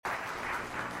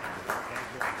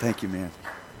Thank you, man.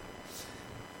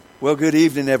 Well, good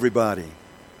evening, everybody.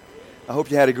 I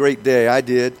hope you had a great day. I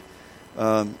did.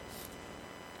 I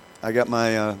got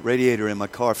my radiator in my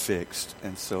car fixed,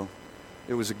 and so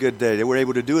it was a good day. They were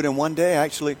able to do it in one day,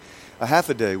 actually a half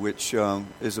a day, which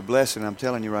is a blessing, I'm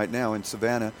telling you right now, in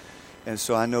Savannah. And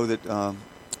so I know that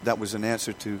that was an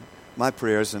answer to my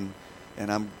prayers, and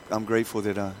I'm grateful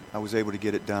that I was able to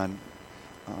get it done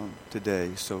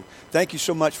today. So thank you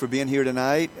so much for being here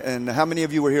tonight. And how many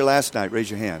of you were here last night? Raise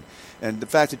your hand. And the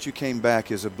fact that you came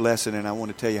back is a blessing, and I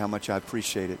want to tell you how much I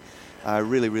appreciate it. I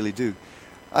really, really do.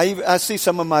 I see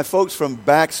some of my folks from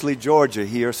Baxley, Georgia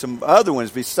here, some other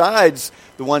ones besides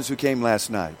the ones who came last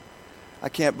night. I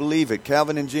can't believe it.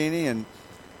 Calvin and Jeannie and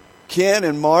Ken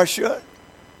and Marcia.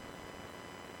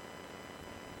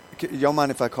 Y'all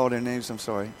mind if I call their names? I'm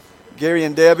sorry. Gary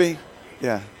and Debbie.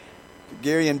 Yeah.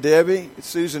 Gary and Debbie.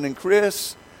 Susan and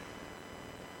Chris.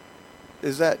 Who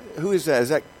is that? Is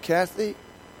that Kathy?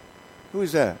 Who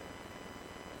is that?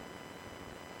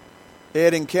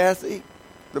 Ed and Kathy.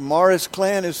 The Morris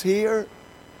clan is here.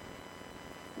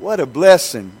 What a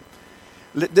blessing.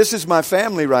 This is my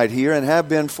family right here and have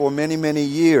been for many, many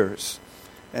years.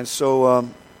 And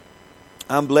so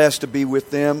I'm blessed to be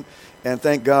with them, and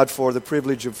thank God for the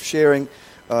privilege of sharing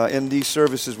in these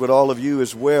services with all of you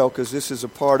as well, because this is a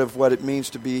part of what it means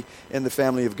to be in the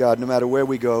family of God. No matter where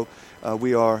we go,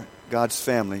 we are God's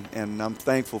family, and I'm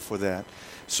thankful for that.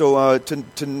 So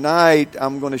tonight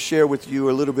I'm going to share with you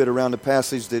a little bit around the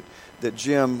passage that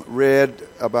Jim read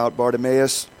about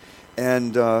Bartimaeus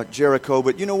and Jericho.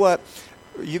 But you know what?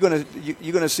 You're going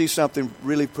to see something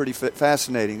really pretty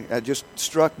fascinating. It just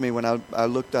struck me when I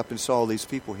looked up and saw all these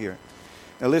people here.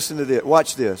 Now listen to this.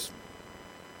 Watch this.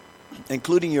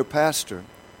 Including your pastor.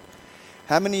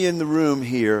 How many in the room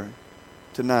here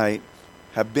tonight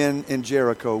have been in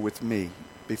Jericho with me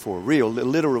before?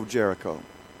 Literal Jericho.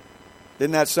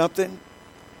 Isn't that something?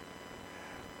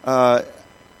 I've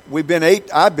been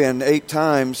 8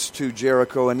 times to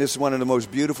Jericho, and this is one of the most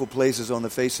beautiful places on the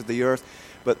face of the earth.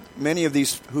 But many of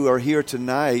these who are here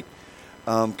tonight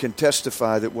can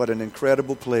testify that what an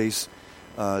incredible place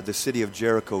the city of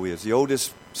Jericho is. The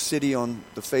oldest city on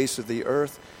the face of the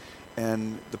earth.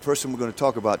 And the person we're going to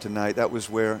talk about tonight, that was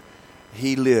where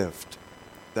he lived.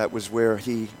 That was where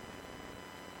he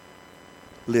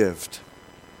lived.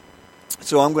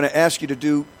 So I'm going to ask you to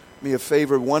do me a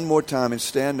favor one more time and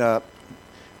stand up.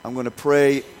 I'm going to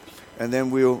pray, and then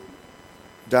we'll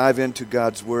dive into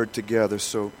God's Word together.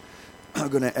 So I'm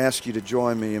going to ask you to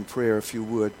join me in prayer if you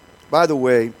would. By the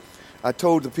way, I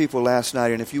told the people last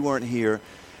night, and if you weren't here,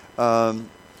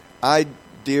 I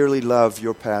dearly love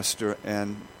your pastor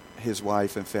and his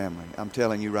wife and family. I'm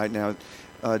telling you right now.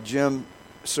 Jim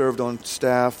served on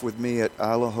staff with me at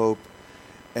Isle of Hope,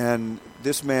 and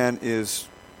this man is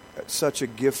such a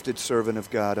gifted servant of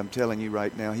God. I'm telling you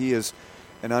right now. He is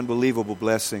an unbelievable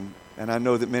blessing. And I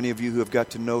know that many of you who have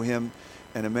got to know him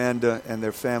and Amanda and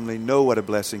their family know what a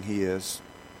blessing he is.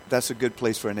 That's a good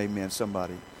place for an amen,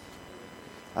 somebody.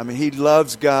 I mean, he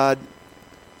loves God.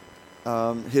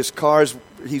 His cars,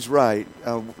 he's right,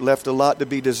 left a lot to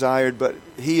be desired, but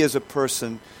he as a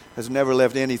person has never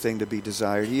left anything to be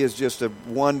desired. He is just a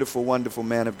wonderful, wonderful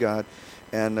man of God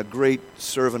and a great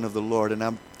servant of the Lord, and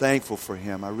I'm thankful for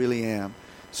him. I really am.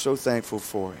 So thankful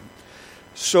for him.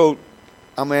 So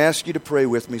I'm going to ask you to pray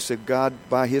with me so God,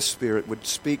 by His Spirit, would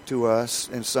speak to us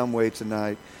in some way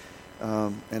tonight,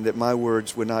 and that my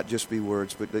words would not just be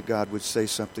words, but that God would say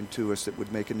something to us that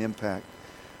would make an impact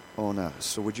on us.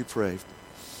 So would you pray?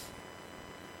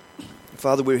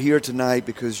 Father, we're here tonight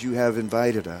because you have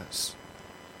invited us.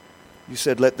 You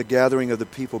said, let the gathering of the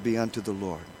people be unto the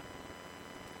Lord.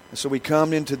 And so we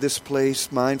come into this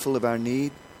place mindful of our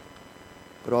need,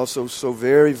 but also so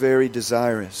very, very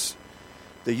desirous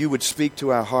that you would speak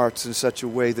to our hearts in such a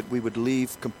way that we would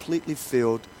leave completely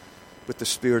filled with the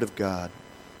Spirit of God.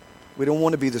 We don't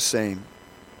want to be the same.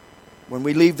 When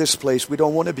we leave this place, we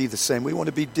don't want to be the same. We want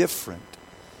to be different.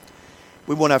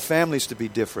 We want our families to be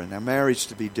different, our marriage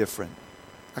to be different,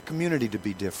 our community to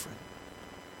be different.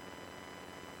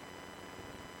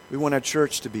 We want our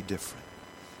church to be different.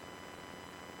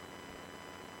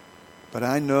 But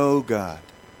I know, God,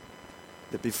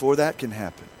 that before that can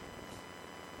happen,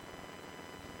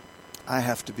 I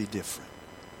have to be different.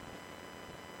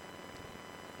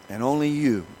 And only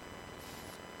you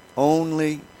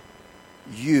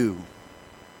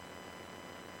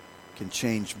can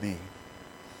change me.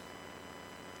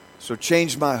 So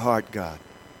change my heart, God,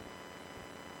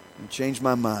 and change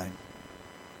my mind.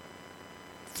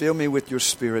 Fill me with your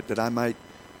Spirit that I might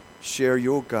share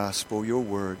your gospel, your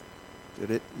word, that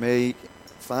it may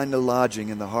find a lodging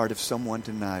in the heart of someone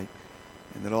tonight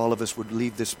and that all of us would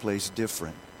leave this place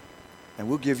different. And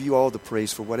we'll give you all the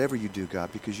praise for whatever you do,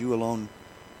 God, because you alone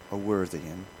are worthy.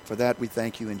 And for that, we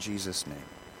thank you in Jesus' name.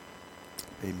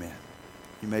 Amen.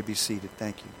 You may be seated.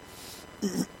 Thank you.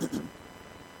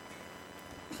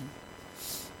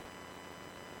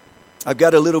 I've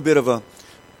got a little bit of a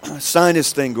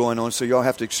sinus thing going on, so y'all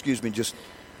have to excuse me just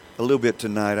a little bit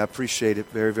tonight. I appreciate it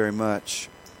very, very much.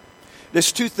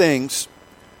 There's two things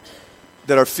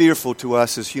that are fearful to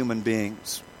us as human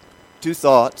beings. Two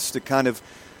thoughts that kind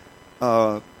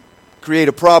of create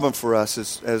a problem for us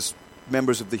as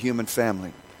members of the human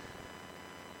family.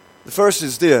 The first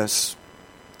is this,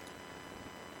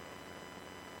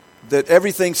 that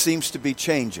everything seems to be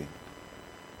changing.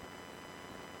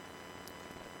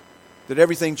 That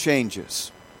everything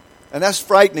changes. And that's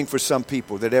frightening for some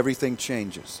people, that everything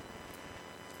changes.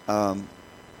 And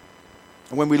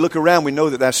when we look around, we know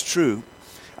that that's true.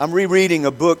 I'm rereading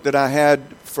a book that I had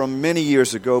from many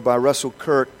years ago by Russell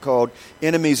Kirk called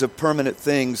Enemies of Permanent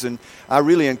Things, and I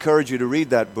really encourage you to read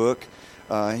that book.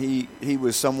 He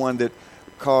was someone that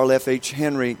Carl F.H.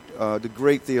 Henry, the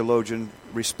great theologian,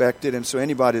 respected, and so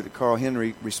anybody that Carl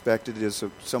Henry respected is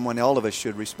someone all of us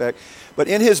should respect. But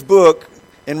in his book,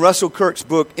 in Russell Kirk's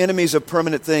book, Enemies of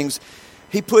Permanent Things,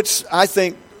 he puts, I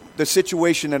think, the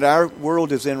situation that our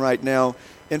world is in right now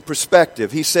in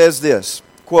perspective. He says this,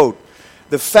 quote,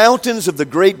 "The fountains of the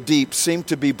great deep seem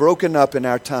to be broken up in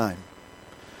our time.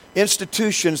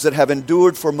 Institutions that have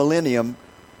endured for millennium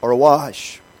are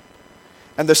awash.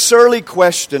 And the surly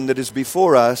question that is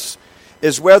before us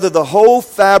is whether the whole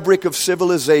fabric of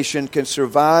civilization can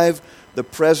survive the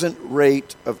present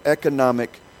rate of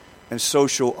economic and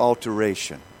social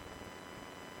alteration."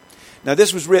 Now,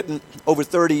 this was written over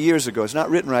 30 years ago. It's not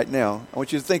written right now. I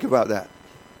want you to think about that.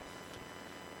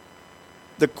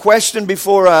 The question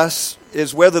before us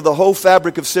is whether the whole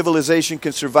fabric of civilization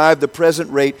can survive the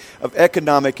present rate of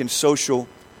economic and social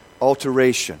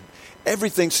alteration.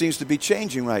 Everything seems to be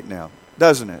changing right now,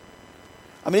 doesn't it?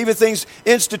 I mean, even things,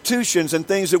 institutions and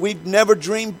things that we never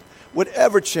dreamed would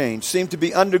ever change seem to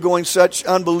be undergoing such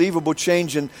unbelievable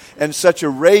change and such a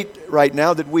rate right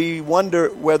now that we wonder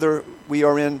whether we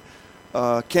are in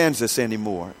Kansas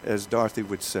anymore, as Dorothy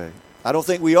would say. I don't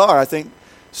think we are. I think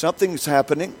something's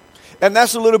happening. And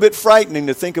that's a little bit frightening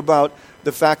to think about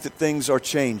the fact that things are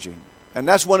changing. And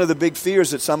that's one of the big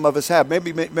fears that some of us have.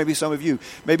 Maybe some of you.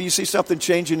 Maybe you see something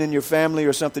changing in your family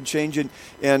or something changing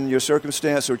in your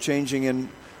circumstance or changing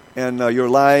in your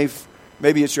life.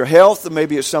 Maybe it's your health or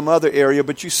maybe it's some other area.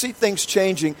 But you see things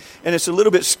changing and it's a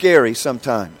little bit scary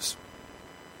sometimes.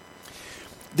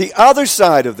 The other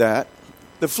side of that,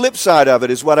 the flip side of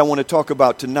it, is what I want to talk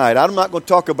about tonight. I'm not going to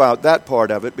talk about that part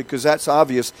of it because that's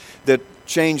obvious that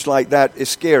change like that is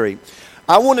scary.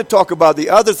 I want to talk about the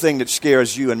other thing that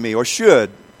scares you and me, or should,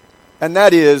 and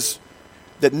that is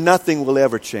that nothing will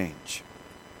ever change.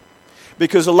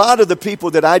 Because a lot of the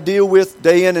people that I deal with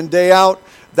day in and day out,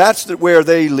 that's where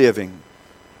they're living.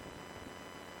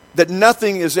 That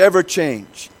nothing is ever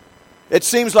changed. It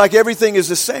seems like everything is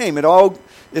the same.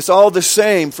 It's all the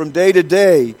same from day to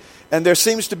day. And there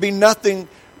seems to be nothing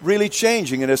really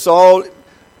changing. And it's all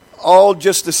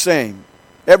just the same.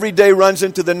 Every day runs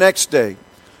into the next day.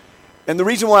 And the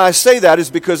reason why I say that is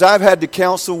because I've had to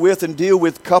counsel with and deal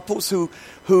with couples who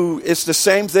it's the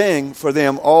same thing for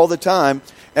them all the time.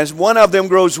 As one of them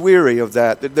grows weary of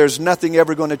that there's nothing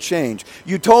ever going to change.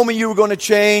 You told me you were going to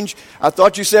change. I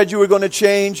thought you said you were going to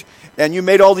change. And you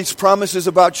made all these promises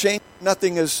about change.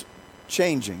 Nothing is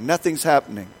changing. Nothing's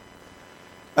happening.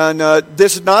 And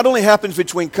this not only happens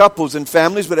between couples and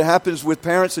families, but it happens with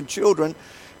parents and children.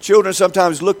 Children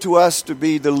sometimes look to us to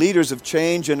be the leaders of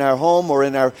change in our home or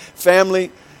in our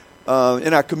family,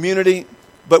 in our community.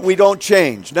 But we don't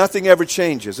change. Nothing ever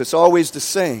changes. It's always the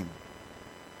same.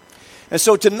 And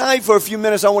so tonight, for a few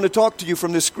minutes, I want to talk to you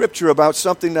from this scripture about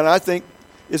something that I think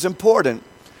is important.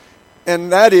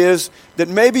 And that is that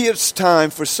maybe it's time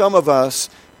for some of us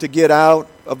to get out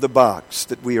of the box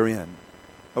that we are in.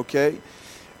 Okay?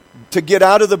 To get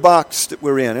out of the box that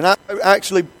we're in. And I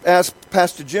actually asked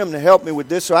Pastor Jim to help me with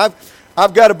this. So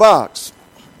I've got a box.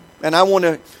 And I want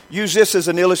to use this as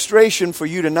an illustration for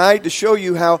you tonight to show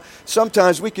you how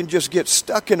sometimes we can just get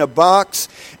stuck in a box.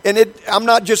 And I'm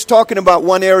not just talking about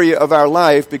one area of our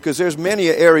life, because there's many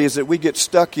areas that we get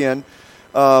stuck in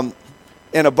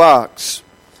a box.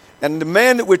 And the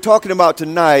man that we're talking about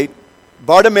tonight,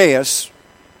 Bartimaeus,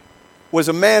 was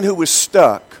a man who was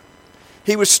stuck.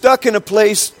 He was stuck in a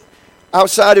place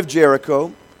outside of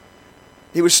Jericho.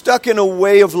 He was stuck in a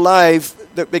way of life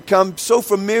that became so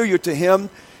familiar to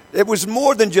him. It was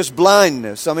more than just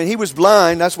blindness. I mean, he was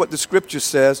blind. That's what the scripture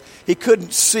says. He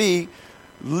couldn't see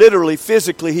Literally,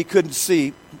 physically, he couldn't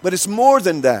see. But it's more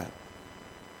than that.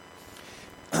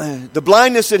 The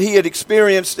blindness that he had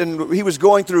experienced and he was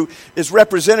going through is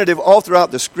representative all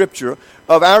throughout the Scripture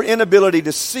of our inability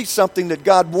to see something that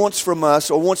God wants from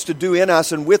us or wants to do in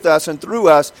us and with us and through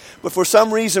us, but for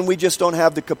some reason we just don't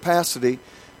have the capacity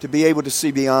to be able to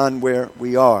see beyond where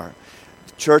we are.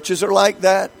 Churches are like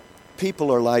that.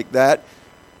 People are like that.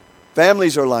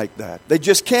 Families are like that. They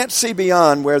just can't see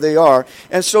beyond where they are.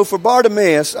 And so for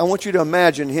Bartimaeus, I want you to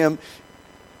imagine him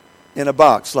in a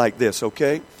box like this,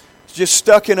 okay? Just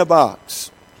stuck in a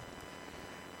box.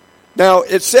 Now,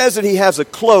 it says that he has a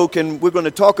cloak, and we're going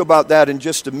to talk about that in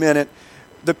just a minute.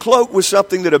 The cloak was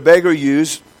something that a beggar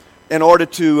used in order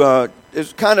to,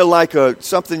 it's kind of like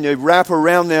something you wrap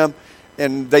around them,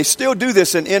 and they still do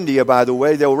this in India, by the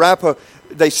way.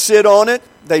 They sit on it,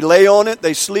 they lay on it,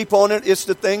 they sleep on it. It's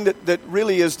the thing that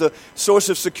really is the source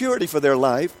of security for their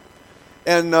life.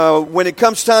 And when it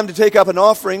comes time to take up an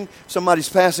offering, somebody's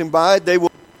passing by, they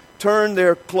will turn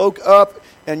their cloak up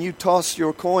and you toss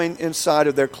your coin inside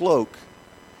of their cloak.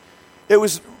 It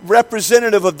was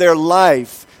representative of their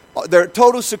life, their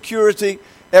total security,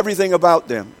 everything about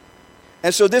them.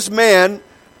 And so this man,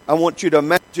 I want you to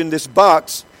imagine this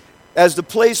box as the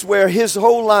place where his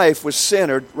whole life was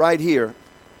centered right here.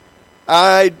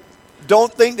 I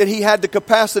don't think that he had the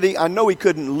capacity. I know he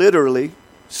couldn't literally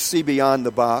see beyond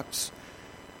the box.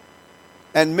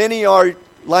 And many are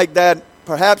like that.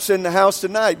 Perhaps in the house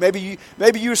tonight. Maybe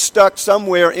you're stuck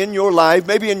somewhere in your life,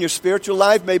 maybe in your spiritual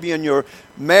life, maybe in your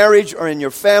marriage or in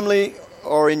your family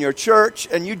or in your church,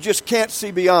 and you just can't see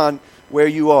beyond where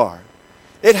you are.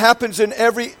 It happens in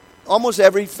almost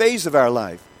every phase of our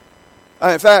life.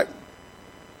 In fact,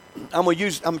 I'm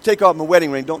gonna take off my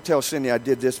wedding ring. Don't tell Cindy I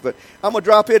did this, but I'm gonna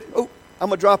drop it. I'm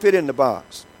gonna drop it in the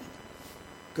box.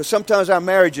 Because sometimes our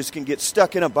marriages can get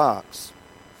stuck in a box.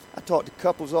 I talk to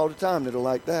couples all the time that are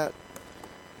like that.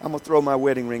 I'm going to throw my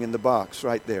wedding ring in the box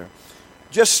right there.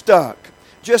 Just stuck,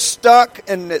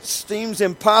 and it seems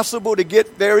impossible to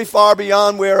get very far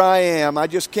beyond where I am. I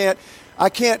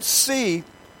can't see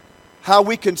how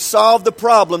we can solve the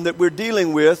problem that we're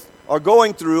dealing with or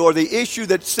going through, or the issue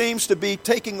that seems to be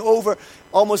taking over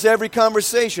almost every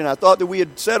conversation. I thought that we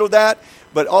had settled that,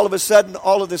 but all of a sudden,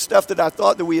 all of the stuff that I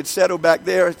thought that we had settled back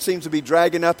there, it seems to be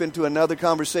dragging up into another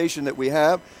conversation that we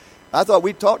have. I thought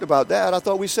we talked about that. I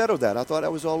thought we settled that. I thought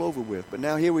that was all over with. But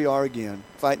now here we are again,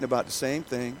 fighting about the same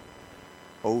thing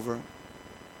over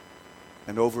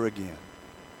and over again.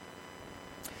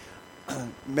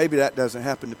 Maybe that doesn't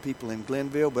happen to people in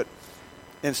Glenville, but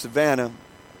in Savannah,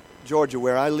 Georgia,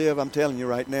 where I live, I'm telling you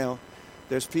right now,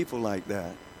 there's people like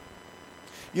that.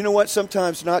 You know what?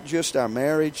 Sometimes not just our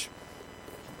marriage,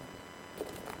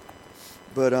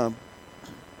 but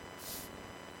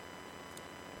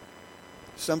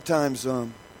sometimes our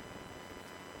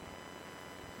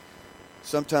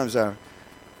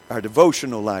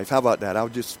devotional life. How about that? I'll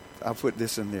put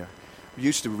this in there. We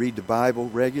used to read the Bible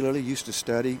regularly, used to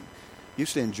study,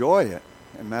 used to enjoy it.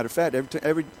 As a matter of fact,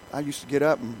 I used to get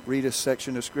up and read a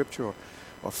section of Scripture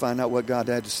or find out what God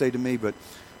had to say to me, but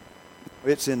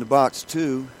it's in the box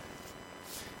too,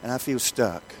 and I feel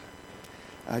stuck.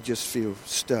 I just feel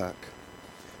stuck.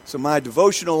 So my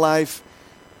devotional life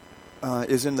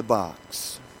is in the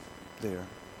box there.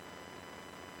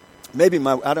 Maybe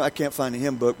I can't find a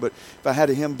hymn book, but if I had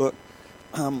a hymn book,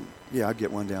 I'll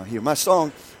get one down here. My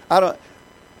song,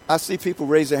 I see people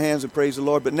raise their hands and praise the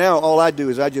Lord, but now all I do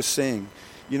is I just sing.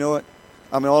 You know what?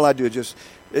 All I do is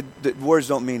the words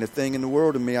don't mean a thing in the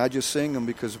world to me. I just sing them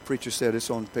because the preacher said it's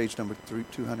on page number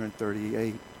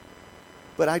 238.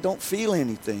 But I don't feel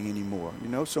anything anymore,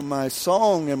 So my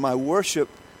song and my worship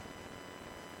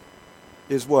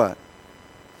is what?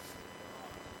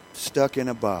 Stuck in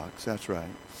a box. That's right.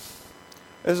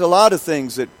 There's a lot of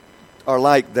things that are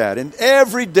like that. And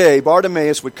every day,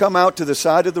 Bartimaeus would come out to the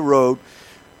side of the road,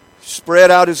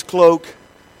 spread out his cloak,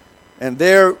 and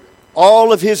there,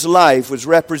 all of his life was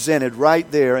represented right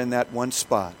there in that one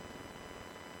spot.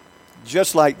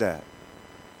 Just like that.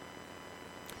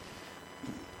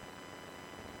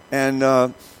 And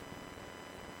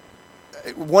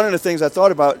one of the things I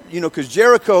thought about, because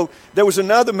Jericho, there was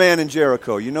another man in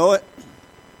Jericho. You know it?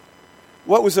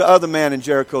 What was the other man in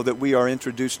Jericho that we are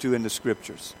introduced to in the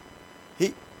Scriptures?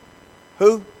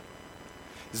 Who?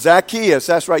 Zacchaeus,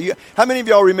 that's right. How many of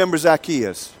y'all remember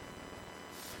Zacchaeus?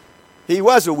 He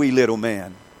was a wee little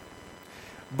man.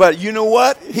 But you know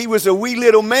what? He was a wee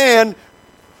little man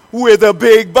with a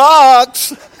big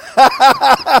box.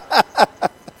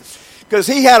 Because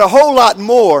he had a whole lot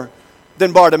more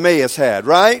than Bartimaeus had,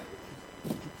 right?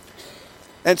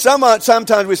 And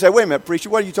sometimes we say, wait a minute, preacher,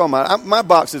 what are you talking about? My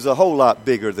box is a whole lot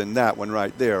bigger than that one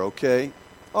right there, okay?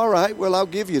 All right, well, I'll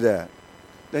give you that.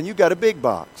 Then you got a big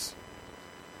box.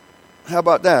 How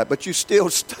about that? But you're still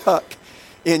stuck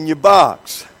in your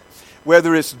box.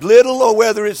 Whether it's little or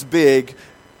whether it's big,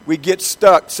 we get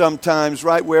stuck sometimes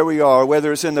right where we are.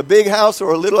 Whether it's in a big house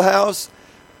or a little house,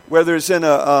 whether it's in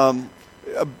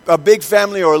a big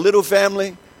family or a little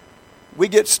family, we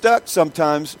get stuck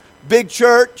sometimes. Big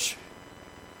church,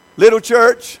 little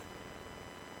church.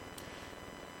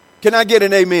 Can I get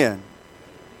an amen?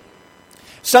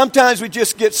 Sometimes we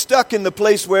just get stuck in the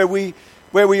place where we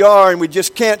are and we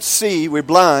just can't see. We're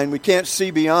blind. We can't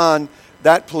see beyond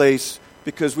that place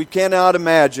because we cannot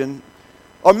imagine,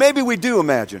 or maybe we do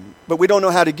imagine, but we don't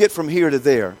know how to get from here to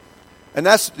there. And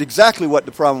that's exactly what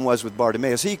the problem was with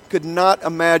Bartimaeus. He could not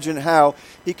imagine how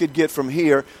he could get from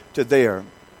here to there,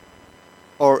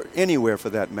 or anywhere for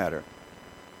that matter.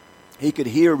 He could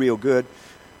hear real good,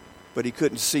 but he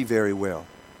couldn't see very well.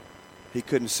 He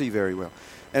couldn't see very well.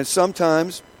 And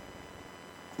sometimes,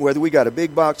 whether we got a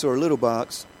big box or a little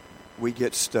box, we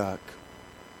get stuck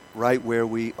right where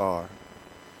we are.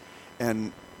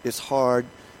 And it's hard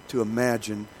to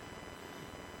imagine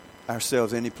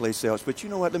ourselves anyplace else. But you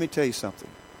know what? Let me tell you something.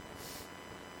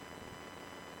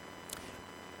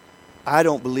 I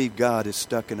don't believe God is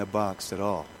stuck in a box at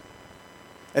all.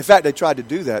 In fact, they tried to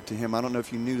do that to him. I don't know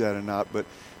if you knew that or not, but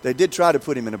they did try to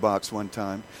put him in a box one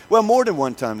time. Well, more than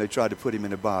one time they tried to put him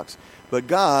in a box. But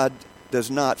God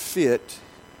does not fit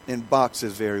in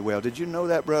boxes very well. Did you know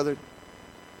that, brother?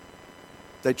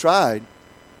 They tried.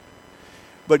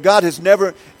 But God has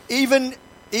never, even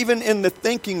in the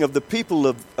thinking of the people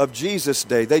of Jesus'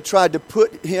 day, they tried to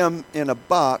put him in a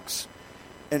box,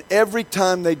 and every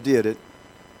time they did it,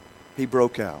 he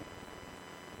broke out.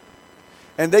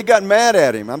 And they got mad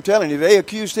at him. I'm telling you, they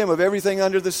accused him of everything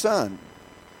under the sun.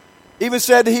 Even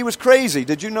said that he was crazy.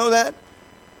 Did you know that?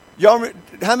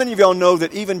 How many of y'all know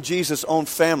that even Jesus' own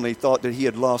family thought that he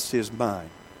had lost his mind?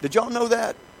 Did y'all know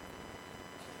that?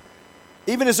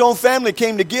 Even his own family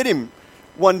came to get him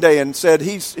one day and said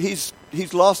he's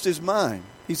lost his mind.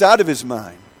 He's out of his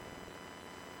mind.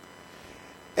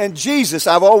 And Jesus,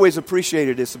 I've always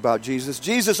appreciated this about Jesus.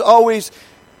 Jesus always,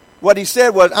 what he said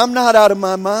was, I'm not out of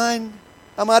my mind.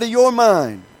 I'm out of your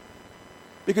mind.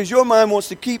 Because your mind wants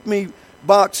to keep me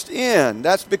boxed in.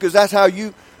 That's because that's how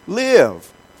you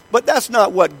live. But that's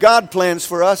not what God plans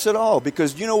for us at all.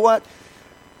 Because you know what?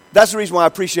 That's the reason why I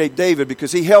appreciate David,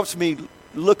 because he helps me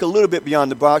look a little bit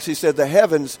beyond the box. He said the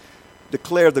heavens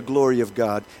declare the glory of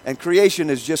God, and creation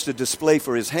is just a display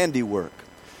for his handiwork.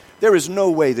 There is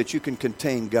no way that you can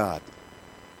contain God.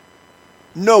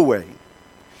 No way.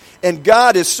 And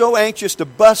God is so anxious to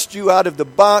bust you out of the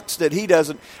box that he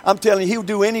doesn't. I'm telling you, he'll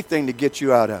do anything to get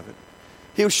you out of it.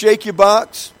 He'll shake your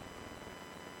box.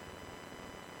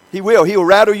 He will. He'll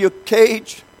rattle your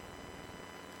cage.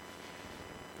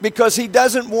 Because he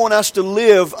doesn't want us to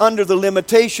live under the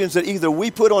limitations that either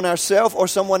we put on ourselves or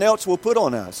someone else will put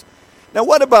on us. Now,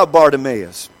 what about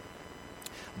Bartimaeus?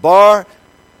 Bartimaeus,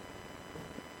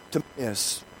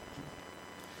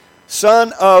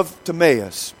 son of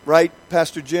Timaeus, right,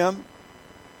 Pastor Jim?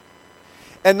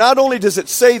 And not only does it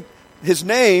say his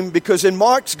name, because in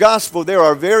Mark's gospel there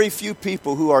are very few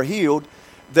people who are healed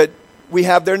that we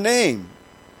have their name.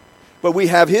 But we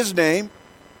have his name.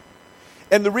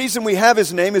 And the reason we have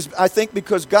his name is, I think,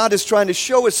 because God is trying to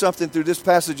show us something through this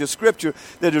passage of Scripture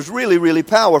that is really, really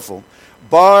powerful.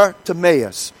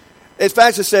 Bartimaeus. In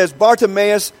fact, it says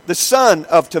Bartimaeus, the son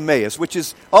of Timaeus, which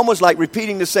is almost like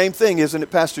repeating the same thing, isn't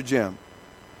it, Pastor Jim?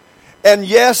 And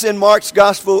yes, in Mark's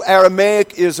gospel,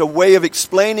 Aramaic is a way of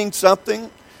explaining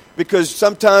something, because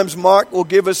sometimes Mark will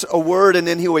give us a word and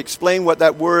then he'll explain what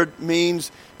that word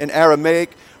means in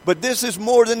Aramaic. But this is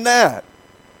more than that.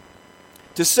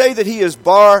 To say that he is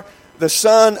the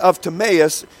son of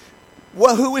Timaeus,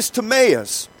 well, who is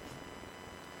Timaeus?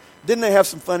 Didn't they have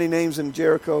some funny names in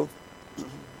Jericho?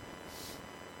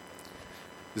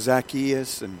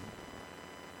 Zacchaeus and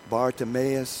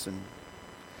Bartimaeus. And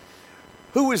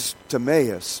who is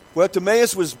Timaeus? Well,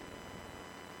 Timaeus was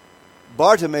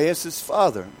Bartimaeus'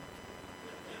 father.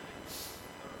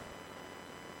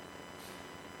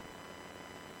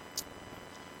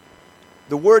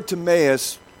 The word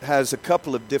Timaeus has a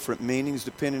couple of different meanings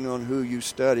depending on who you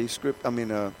study,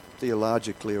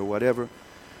 theologically or whatever.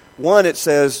 One, it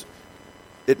says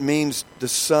it means the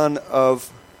son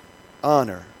of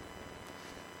honor.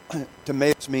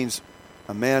 Timaeus means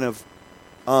a man of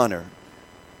honor.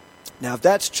 Now, if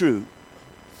that's true,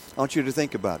 I want you to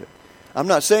think about it. I'm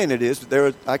not saying it is,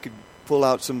 but I could pull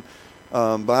out some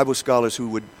Bible scholars who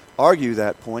would argue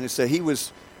that point and say he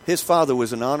was His father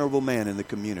was an honorable man in the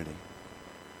community.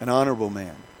 An honorable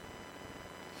man.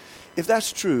 If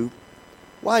that's true,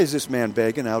 why is this man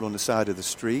begging out on the side of the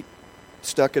street,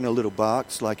 stuck in a little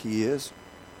box like he is?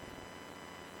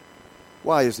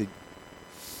 Why is he?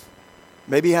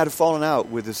 Maybe he had a falling out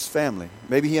with his family.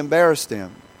 Maybe he embarrassed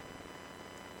them.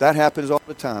 That happens all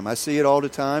the time. I see it all the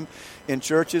time in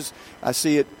churches. I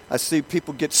see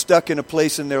people get stuck in a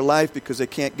place in their life because they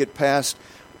can't get past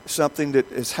something that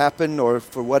has happened or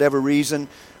for whatever reason.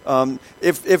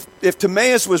 If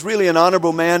Timaeus was really an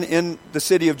honorable man in the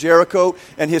city of Jericho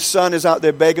and his son is out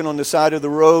there begging on the side of the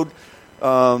road,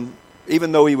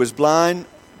 even though he was blind,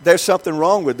 there's something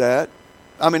wrong with that.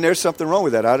 I mean, there's something wrong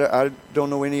with that. I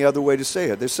don't know any other way to say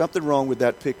it. There's something wrong with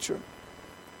that picture.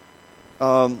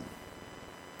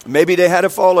 Maybe they had a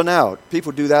falling out.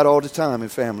 People do that all the time in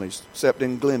families, except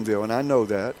in Glenville, and I know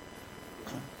that.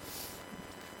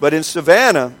 But in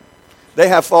Savannah, they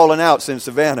have fallen outs in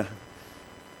Savannah.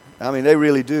 I mean, they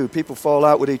really do. People fall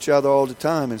out with each other all the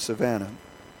time in Savannah.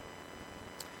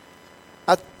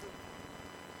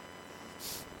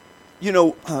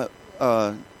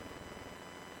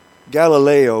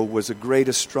 Galileo was a great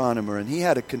astronomer, and he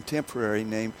had a contemporary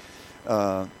named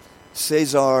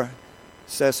Cesare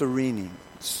Cremonini.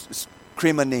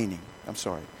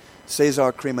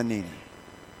 Cesare Cremonini.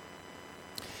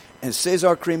 And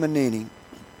Cesare Cremonini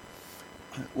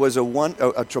was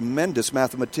a tremendous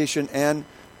mathematician and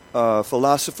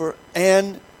philosopher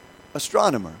and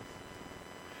astronomer.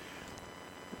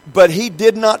 But he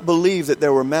did not believe that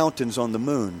there were mountains on the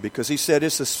moon because he said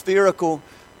it's a spherical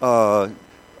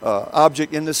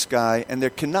object in the sky and there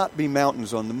cannot be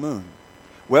mountains on the moon.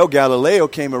 Well, Galileo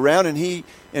came around and he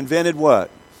invented what?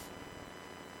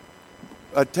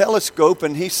 A telescope,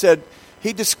 and he said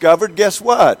he discovered, guess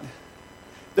what?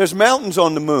 There's mountains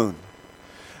on the moon.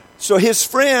 So his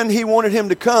friend, he wanted him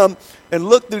to come and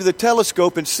look through the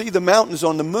telescope and see the mountains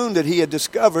on the moon that he had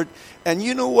discovered. And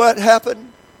you know what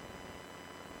happened?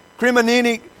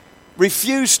 Cremonini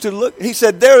refused to look. He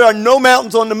said, there are no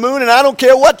mountains on the moon, and I don't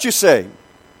care what you say.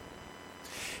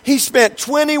 He spent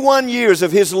 21 years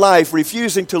of his life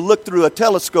refusing to look through a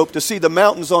telescope to see the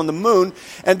mountains on the moon,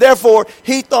 and therefore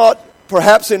he thought,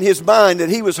 perhaps in his mind, that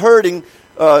he was hurting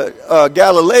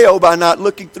Galileo by not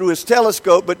looking through his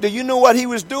telescope. But do you know what he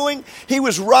was doing? He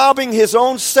was robbing his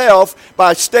own self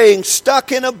by staying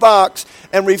stuck in a box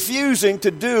and refusing to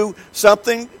do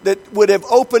something that would have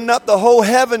opened up the whole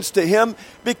heavens to him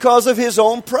because of his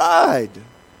own pride.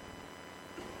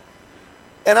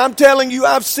 And I'm telling you,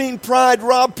 I've seen pride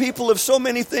rob people of so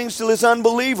many things till it's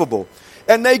unbelievable.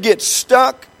 And they get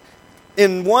stuck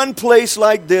in one place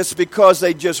like this because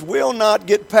they just will not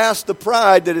get past the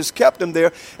pride that has kept them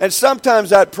there. And sometimes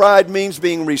that pride means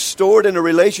being restored in a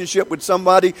relationship with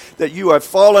somebody that you have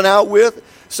fallen out with.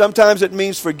 Sometimes it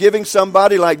means forgiving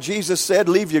somebody, like Jesus said,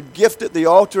 leave your gift at the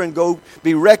altar and go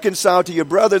be reconciled to your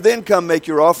brother, then come make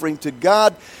your offering to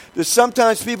God. There's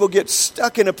sometimes people get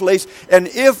stuck in a place, and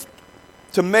if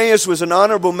Timaeus was an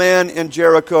honorable man in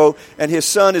Jericho, and his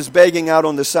son is begging out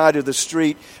on the side of the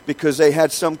street because they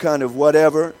had some kind of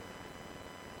whatever,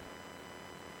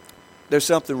 there's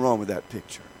something wrong with that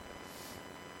picture.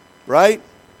 Right?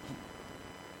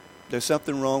 There's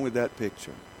something wrong with that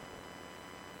picture.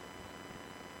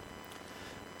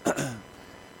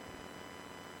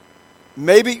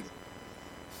 Maybe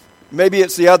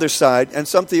it's the other side, and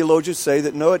some theologians say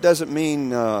that no, it doesn't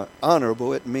mean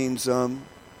honorable, it means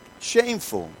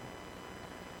shameful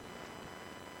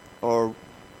or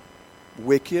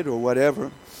wicked or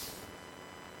whatever.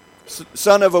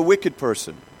 Son of a wicked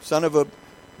person, son of a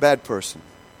bad person.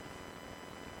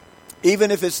 Even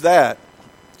if it's that,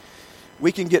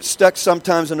 we can get stuck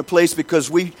sometimes in a place because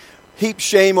we heap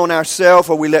shame on ourselves,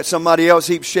 or we let somebody else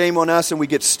heap shame on us, and we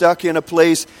get stuck in a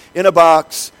place, in a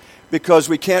box, because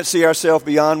we can't see ourselves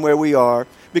beyond where we are,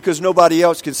 because nobody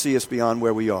else can see us beyond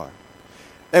where we are.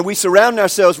 And we surround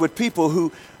ourselves with people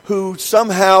who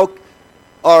somehow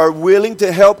are willing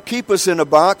to help keep us in a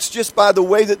box just by the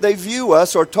way that they view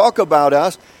us or talk about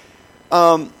us.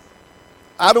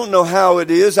 I don't know how it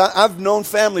is. I've known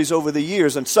families over the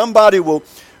years, and somebody will,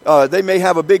 they may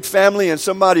have a big family, and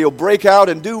somebody will break out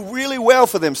and do really well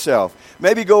for themselves.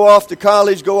 Maybe go off to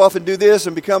college, go off and do this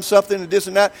and become something and this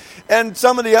and that. And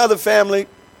some of the other family,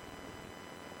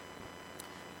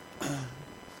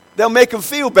 they'll make them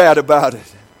feel bad about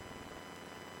it.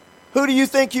 Who do you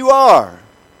think you are?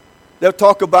 They'll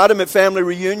talk about him at family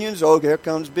reunions. Oh, here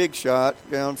comes Big Shot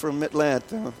down from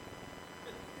Atlanta.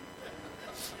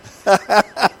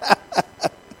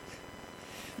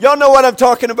 Y'all know what I'm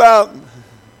talking about?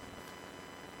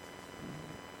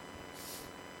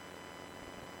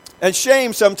 And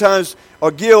shame sometimes,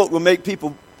 or guilt, will make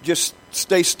people just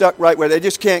stay stuck right where they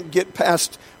just can't get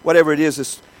past whatever it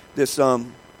is that's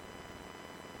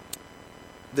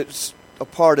a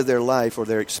part of their life or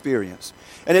their experience.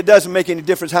 And it doesn't make any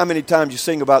difference how many times you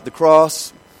sing about the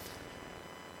cross.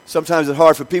 Sometimes it's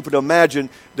hard for people to imagine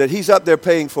that he's up there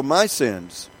paying for my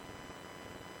sins.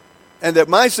 And that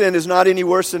my sin is not any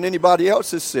worse than anybody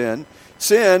else's sin.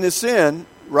 Sin is sin,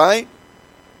 right?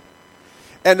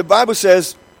 And the Bible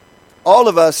says all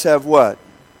of us have what?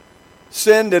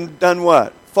 Sinned and done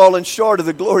what? Fallen short of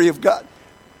the glory of God.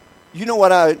 You know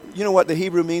what the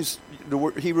Hebrew means?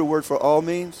 The Hebrew word for all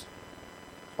means?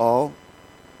 All.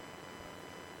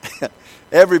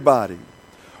 Everybody.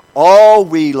 All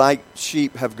we like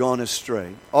sheep have gone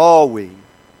astray. All we.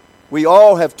 We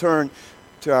all have turned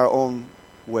to our own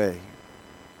way.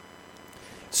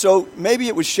 So maybe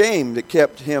it was shame that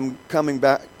kept him coming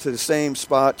back to the same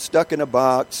spot, stuck in a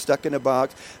box,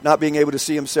 not being able to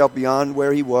see himself beyond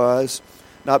where he was,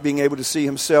 not being able to see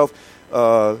himself,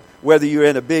 whether you're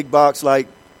in a big box like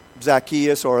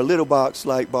Zacchaeus or a little box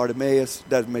like Bartimaeus,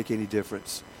 doesn't make any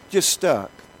difference. Just stuck.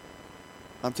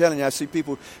 I'm telling you, I see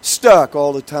people stuck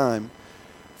all the time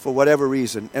for whatever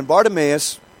reason. And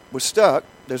Bartimaeus was stuck.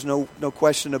 There's no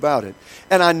question about it.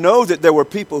 And I know that there were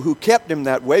people who kept him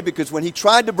that way because when he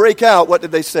tried to break out, what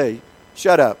did they say?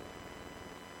 Shut up.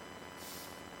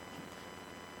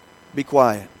 Be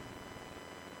quiet.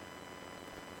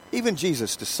 Even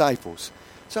Jesus' disciples,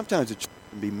 sometimes it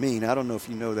can be mean. I don't know if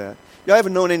you know that. Y'all ever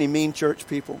known any mean church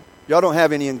people? Y'all don't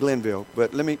have any in Glenville,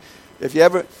 but if you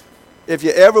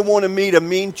ever want to meet a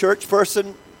mean church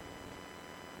person,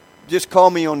 just call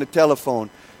me on the telephone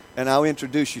and I'll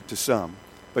introduce you to some.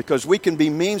 Because we can be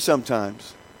mean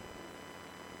sometimes.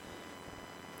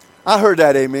 I heard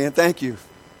that, amen. Thank you.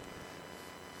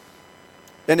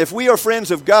 And if we are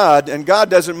friends of God, and God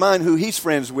doesn't mind who he's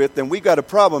friends with, then we've got a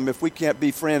problem if we can't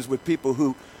be friends with people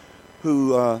who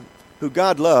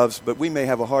God loves, but we may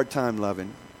have a hard time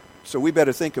loving. So we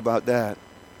better think about that.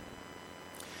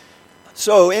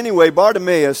 So anyway,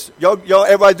 Bartimaeus, y'all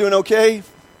everybody doing okay?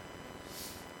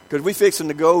 Because we're fixing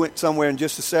to go somewhere in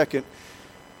just a second.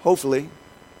 Hopefully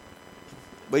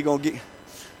we're going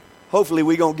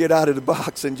to get out of the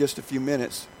box in just a few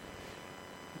minutes.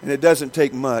 And it doesn't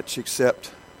take much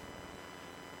except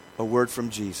a word from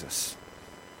Jesus.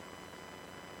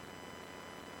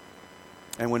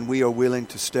 And when we are willing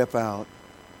to step out,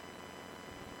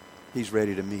 he's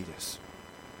ready to meet us.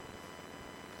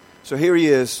 So here he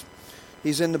is.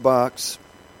 He's in the box.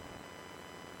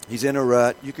 He's in a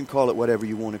rut. You can call it whatever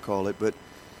you want to call it, but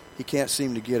he can't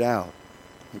seem to get out.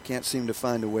 He can't seem to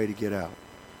find a way to get out.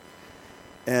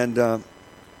 And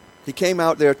he came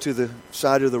out there to the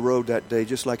side of the road that day,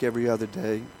 just like every other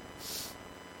day.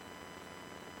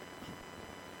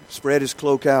 Spread his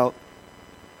cloak out.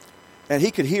 And he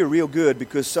could hear real good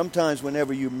because sometimes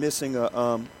whenever you're missing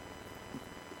one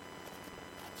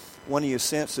of your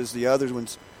senses, the other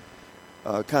ones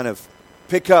kind of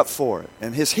pick up for it.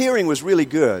 And his hearing was really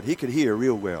good. He could hear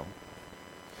real well.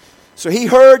 So he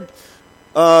heard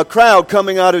a crowd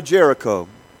coming out of Jericho.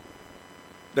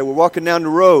 They were walking down the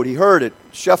road. He heard it,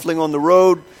 shuffling on the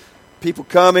road, people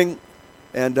coming.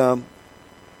 And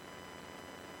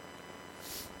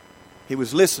he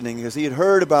was listening because he had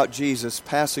heard about Jesus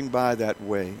passing by that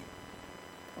way.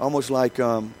 Almost like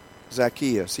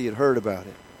Zacchaeus. He had heard about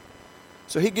it.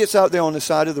 So he gets out there on the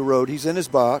side of the road. He's in his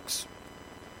box.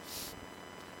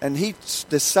 And he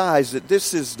decides that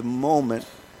this is the moment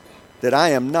that I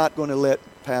am not going to let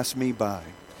pass me by.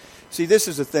 See, this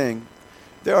is the thing.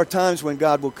 There are times when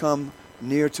God will come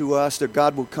near to us, that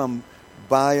God will come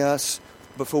by us,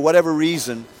 but for whatever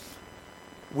reason,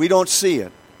 we don't see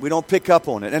it. We don't pick up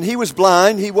on it. And he was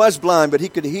blind, but he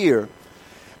could hear.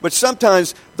 But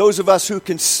sometimes those of us who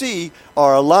can see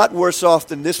are a lot worse off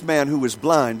than this man who was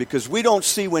blind, because we don't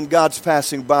see when God's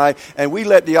passing by, and we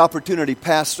let the opportunity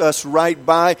pass us right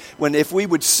by, when if we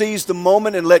would seize the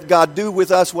moment and let God do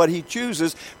with us what he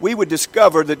chooses, we would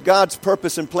discover that God's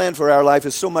purpose and plan for our life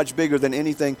is so much bigger than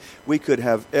anything we could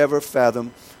have ever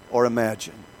fathomed or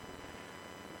imagined.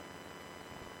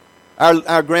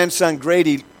 Our grandson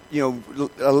Grady, a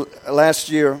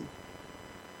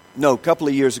couple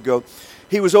of years ago,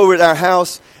 he was over at our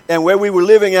house, and where we were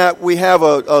living at, we have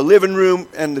a living room,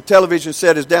 and the television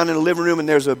set is down in the living room, and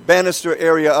there's a banister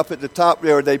area up at the top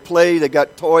there where they play. They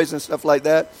got toys and stuff like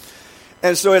that.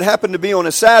 And so it happened to be on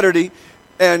a Saturday,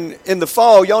 and in the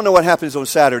fall, y'all know what happens on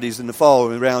Saturdays in the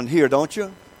fall around here, don't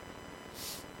you?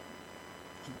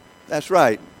 That's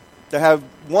right. They have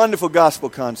wonderful gospel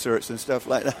concerts and stuff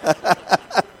like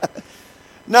that.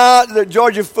 Nah, the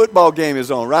Georgia football game is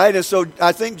on, right? And so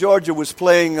I think Georgia was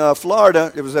playing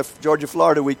Florida. It was a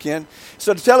Georgia-Florida weekend.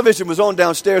 So the television was on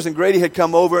downstairs, and Grady had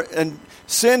come over, and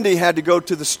Cindy had to go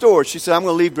to the store. She said, I'm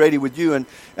going to leave Grady with you, and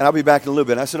I'll be back in a little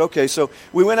bit. And I said, okay. So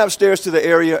we went upstairs to the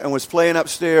area and was playing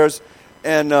upstairs,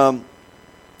 and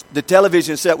the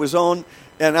television set was on,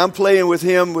 and I'm playing with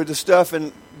him with the stuff,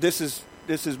 and this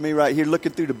is me right here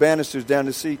looking through the banisters down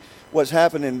to see what's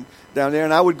happening down there.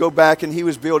 And I would go back, and he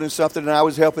was building something, and I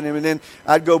was helping him. And then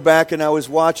I'd go back, and I was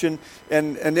watching.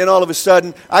 And then all of a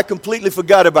sudden, I completely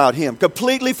forgot about him.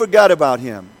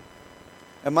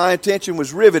 And my attention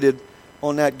was riveted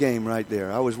on that game right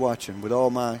there. I was watching with all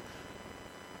my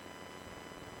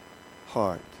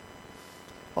heart.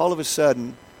 All of a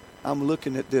sudden, I'm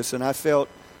looking at this, and I felt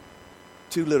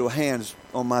two little hands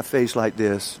on my face like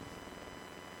this.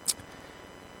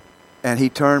 And he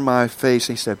turned my face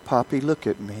and he said, Poppy, look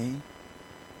at me.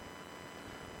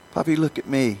 Poppy, look at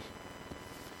me.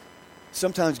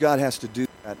 Sometimes God has to do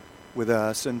that with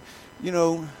us. And, you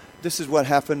know, this is what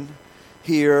happened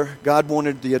here. God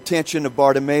wanted the attention of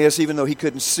Bartimaeus, even though he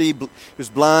couldn't see, he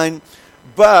was blind.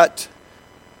 But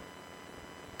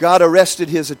God arrested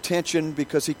his attention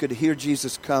because he could hear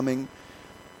Jesus coming.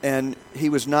 And he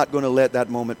was not going to let that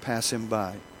moment pass him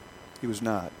by. He was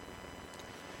not.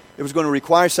 It was going to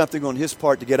require something on his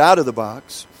part to get out of the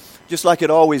box, just like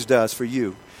it always does for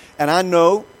you. And I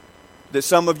know that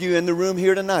some of you in the room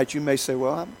here tonight, you may say,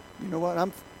 well, you know what,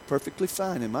 I'm perfectly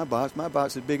fine in my box. My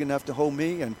box is big enough to hold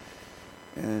me and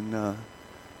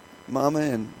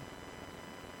Mama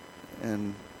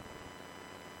and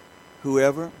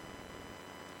whoever.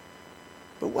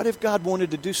 But what if God wanted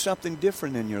to do something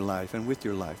different in your life and with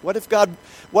your life? What if God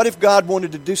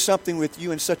wanted to do something with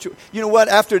you in such a... You know what?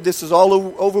 After this is all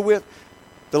over with,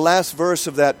 the last verse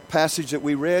of that passage that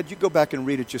we read, you go back and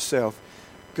read it yourself.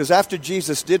 Because after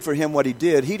Jesus did for him what he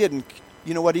did, he didn't...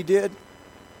 You know what he did?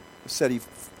 It said he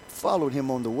followed him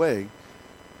on the way.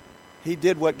 He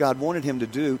did what God wanted him to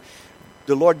do.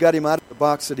 The Lord got him out of the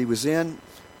box that he was in,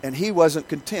 and he wasn't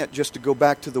content just to go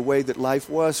back to the way that life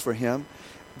was for him.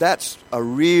 That's a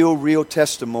real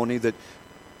testimony that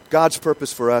God's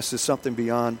purpose for us is something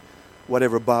beyond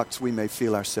whatever box we may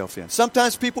feel ourselves in.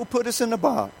 Sometimes people put us in a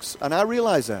box, and I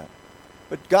realize that.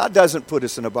 But God doesn't put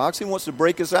us in a box. He wants to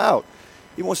break us out.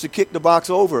 He wants to kick the box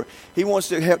over. He wants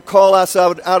to call us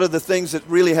out of the things that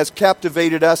really has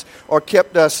captivated us or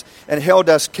kept us and held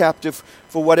us captive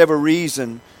for whatever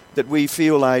reason that we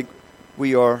feel like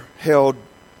we are held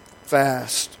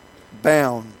fast,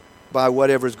 bound by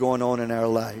whatever's going on in our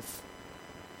life.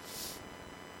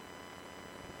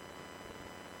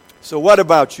 So what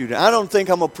about you? I don't think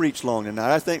I'm going to preach long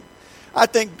tonight. I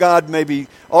think God may be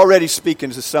already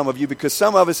speaking to some of you, because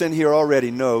some of us in here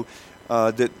already know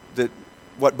that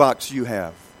what box you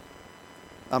have.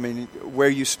 I mean, where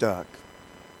you stuck.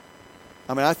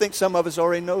 I mean, I think some of us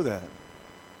already know that.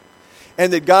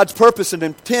 And that God's purpose and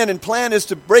intent and plan is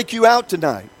to break you out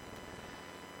tonight.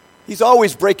 He's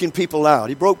always breaking people out.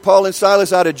 He broke Paul and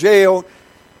Silas out of jail.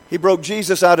 He broke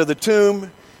Jesus out of the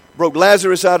tomb. Broke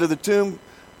Lazarus out of the tomb.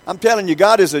 I'm telling you,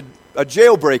 God is a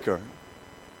jailbreaker.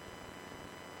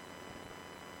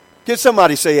 Can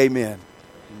somebody say amen?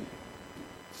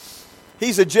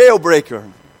 He's a jailbreaker.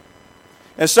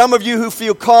 And some of you who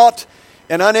feel caught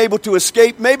and unable to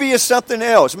escape, maybe it's something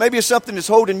else. Maybe it's something that's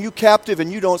holding you captive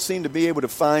and you don't seem to be able to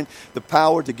find the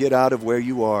power to get out of where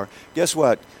you are. Guess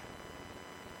what?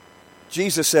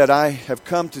 Jesus said, I have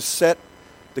come to set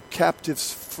the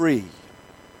captives free.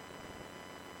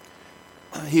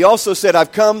 He also said,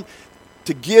 I've come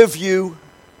to give you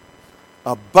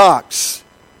a box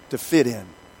to fit in.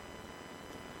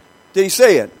 Did he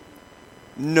say it?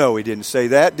 No, he didn't say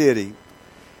that, did he?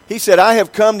 He said, I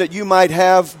have come that you might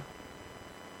have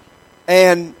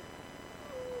an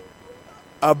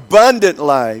abundant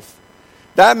life.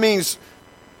 That means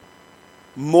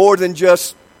more than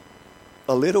just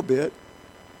a little bit.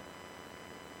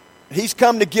 He's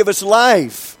come to give us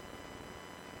life.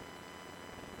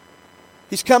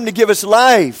 He's come to give us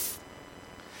life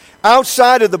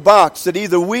outside of the box that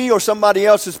either we or somebody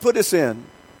else has put us in.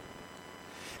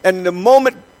 And the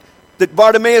moment that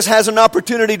Bartimaeus has an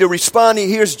opportunity to respond, he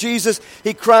hears Jesus,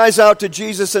 he cries out to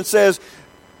Jesus and says,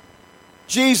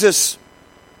 Jesus,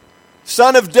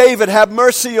 Son of David, have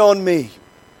mercy on me.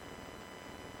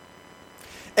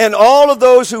 And all of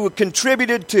those who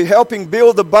contributed to helping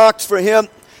build the box for him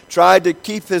tried to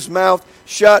keep his mouth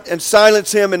shut and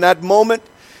silence him in that moment.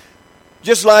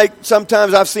 Just like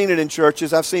sometimes I've seen it in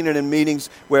churches, I've seen it in meetings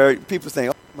where people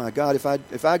think, oh my God,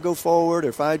 if I go forward or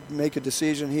if I make a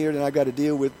decision here, then I got to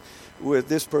deal with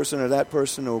this person or that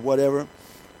person or whatever.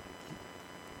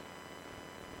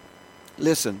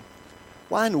 Listen,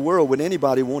 why in the world would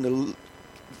anybody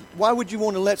why would you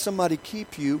want to let somebody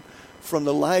keep you from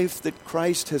the life that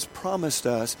Christ has promised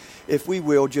us if we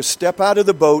will just step out of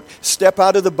the boat, step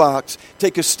out of the box,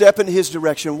 take a step in His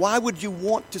direction? Why would you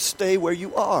want to stay where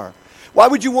you are? Why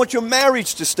would you want your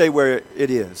marriage to stay where it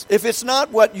is? If it's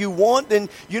not what you want, then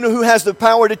you know who has the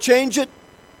power to change it?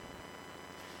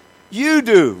 You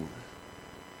do.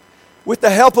 With the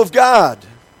help of God.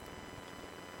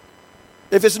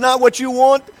 If it's not what you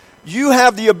want, you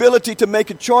have the ability to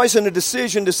make a choice and a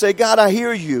decision to say, God, I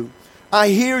hear you. I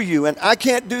hear you. And I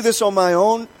can't do this on my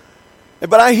own.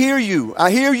 But I hear you.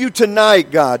 I hear you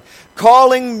tonight, God,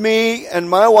 calling me and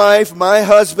my wife, my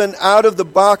husband, out of the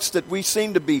box that we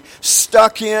seem to be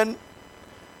stuck in,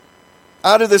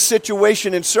 out of the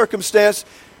situation and circumstance.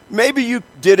 Maybe you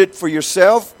did it for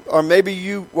yourself, or maybe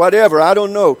you, whatever, I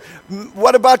don't know.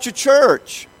 What about your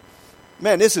church?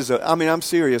 Man, this is I'm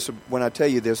serious when I tell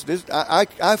you this.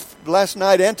 Last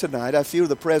night and tonight, I feel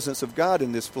the presence of God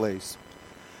in this place.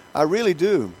 I really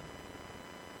do.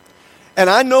 And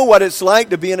I know what it's like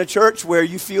to be in a church where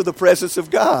you feel the presence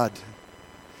of God.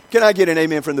 Can I get an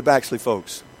amen from the Baxley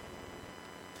folks?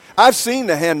 I've seen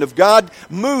the hand of God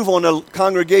move on a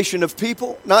congregation of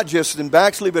people, not just in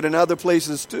Baxley, but in other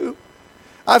places too.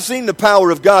 I've seen the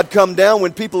power of God come down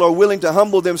when people are willing to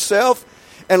humble themselves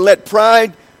and let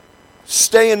pride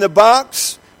stay in the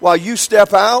box while you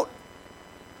step out.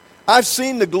 I've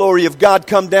seen the glory of God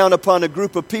come down upon a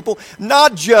group of people,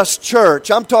 not just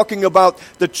church. I'm talking about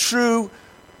the true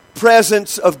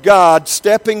presence of God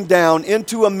stepping down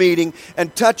into a meeting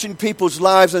and touching people's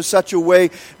lives in such a way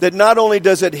that not only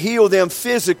does it heal them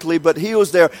physically, but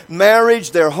heals their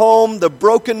marriage, their home, the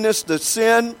brokenness, the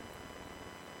sin.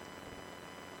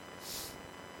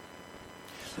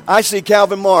 I see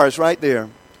Calvin Morris right there.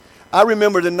 I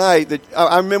remember the night that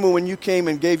I remember when you came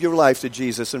and gave your life to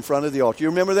Jesus in front of the altar. You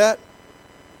remember that?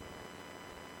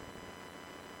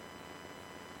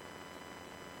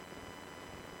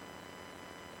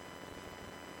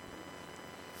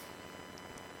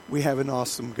 We have an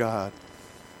awesome God.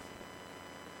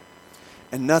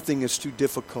 And nothing is too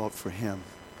difficult for Him.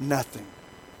 Nothing.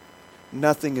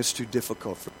 Nothing is too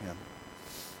difficult for Him.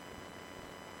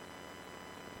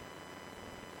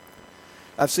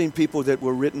 I've seen people that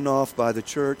were written off by the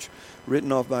church,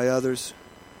 written off by others,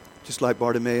 just like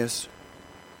Bartimaeus.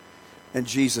 And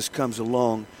Jesus comes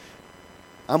along.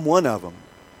 I'm one of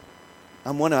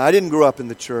them. I didn't grow up in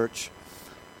the church.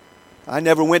 I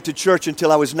never went to church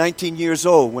until I was 19 years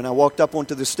old when I walked up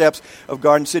onto the steps of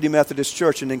Garden City Methodist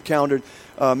Church and encountered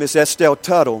Miss Estelle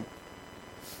Tuttle,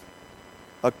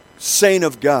 a saint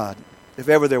of God, if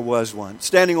ever there was one,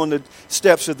 standing on the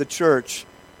steps of the church.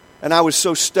 And I was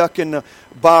so stuck in the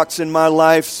box in my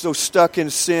life, so stuck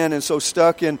in sin and so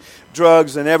stuck in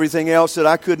drugs and everything else that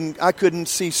I couldn't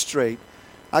see straight.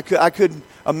 I couldn't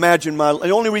imagine the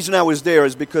only reason I was there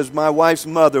is because my wife's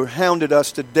mother hounded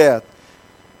us to death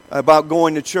about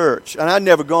going to church. And I'd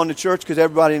never gone to church because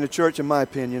everybody in the church, in my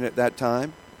opinion, at that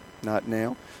time, not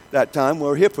now, that time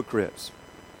were hypocrites.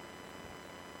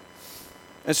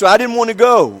 And so I didn't want to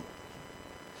go.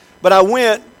 But I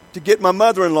went to get my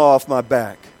mother-in-law off my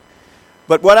back.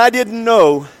 But what I didn't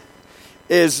know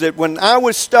is that when I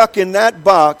was stuck in that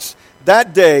box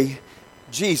that day,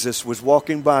 Jesus was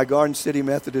walking by Garden City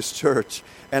Methodist Church,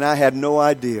 and I had no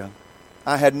idea.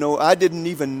 I didn't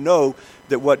even know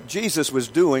that what Jesus was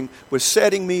doing was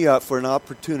setting me up for an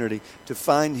opportunity to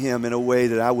find Him in a way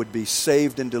that I would be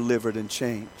saved and delivered and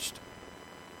changed.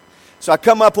 So I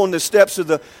come up on the steps of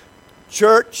the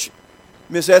church.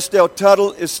 Miss Estelle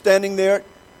Tuttle is standing there.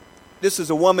 This is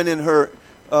a woman in her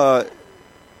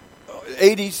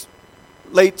 80s,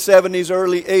 late 70s,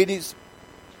 early 80s.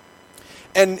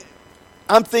 And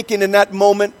I'm thinking in that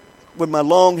moment, with my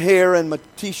long hair and my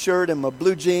t-shirt and my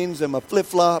blue jeans and my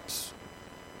flip-flops,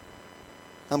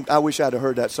 I wish I'd have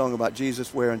heard that song about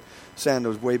Jesus wearing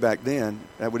sandals way back then.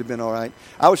 That would have been all right.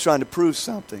 I was trying to prove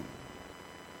something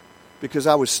because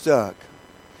I was stuck.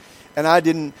 And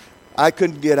I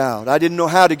couldn't get out. I didn't know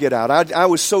how to get out. I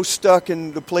was so stuck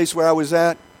in the place where I was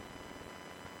at.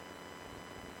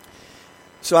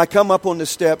 So I come up on the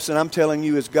steps, and I'm telling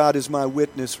you, as God is my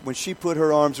witness, when she put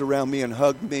her arms around me and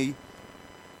hugged me,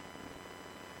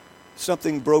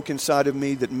 something broke inside of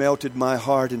me that melted my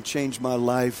heart and changed my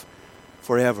life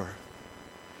forever.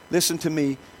 Listen to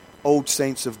me, old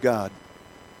saints of God.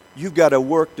 You've got a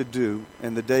work to do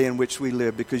in the day in which we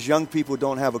live, because young people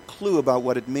don't have a clue about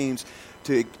what it means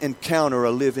to encounter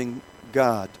a living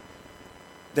God.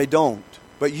 They don't.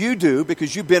 But you do,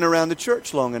 because you've been around the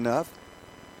church long enough.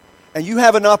 And you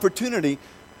have an opportunity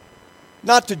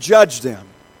not to judge them,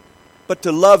 but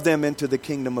to love them into the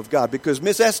kingdom of God. Because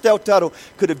Miss Estelle Tuttle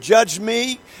could have judged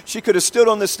me. She could have stood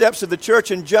on the steps of the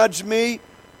church and judged me,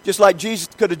 just like Jesus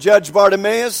could have judged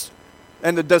Bartimaeus,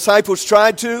 and the disciples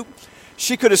tried to.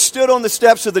 She could have stood on the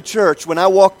steps of the church when I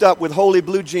walked up with holy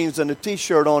blue jeans and a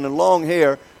t-shirt on and long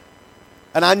hair,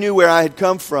 and I knew where I had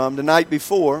come from the night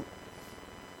before.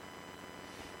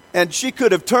 And she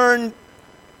could have turned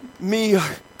me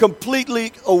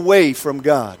completely away from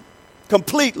God.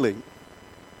 Completely.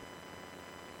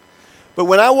 But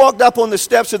when I walked up on the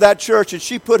steps of that church and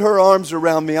she put her arms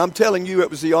around me, I'm telling you, it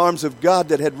was the arms of God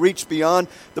that had reached beyond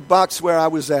the box where I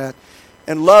was at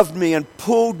and loved me and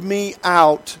pulled me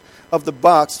out of the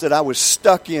box that I was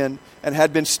stuck in and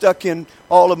had been stuck in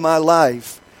all of my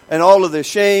life. And all of the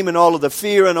shame and all of the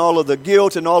fear and all of the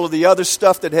guilt and all of the other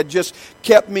stuff that had just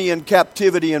kept me in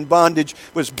captivity and bondage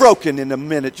was broken in a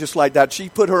minute, just like that. She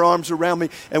put her arms around me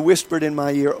and whispered in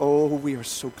my ear, "Oh, we are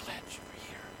so glad you're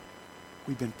here.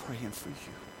 We've been praying for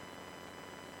you.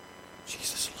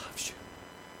 Jesus loves you."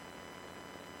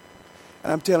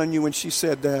 And I'm telling you, when she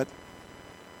said that,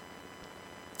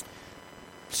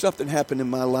 something happened in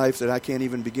my life that I can't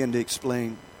even begin to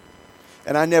explain.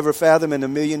 And I never fathomed in a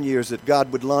million years that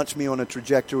God would launch me on a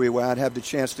trajectory where I'd have the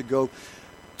chance to go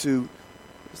to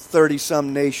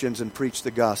 30-some nations and preach the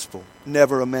gospel.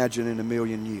 Never imagined in a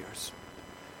million years.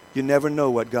 You never know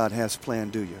what God has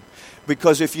planned, do you?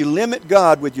 Because if you limit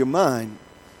God with your mind,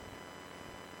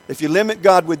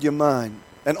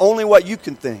 and only what you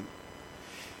can think,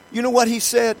 you know what He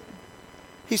said?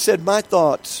 He said, "My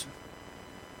thoughts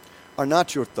are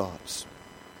not your thoughts,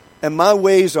 and my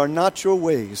ways are not your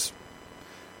ways.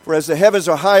 For as the heavens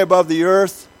are high above the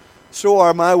earth, so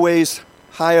are my ways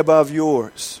high above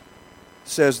yours,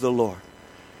 says the Lord."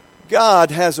 God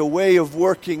has a way of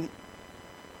working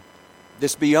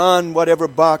that's beyond whatever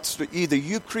box that either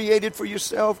you created for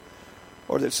yourself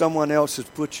or that someone else has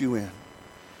put you in.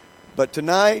 But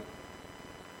tonight,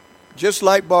 just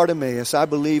like Bartimaeus, I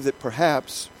believe that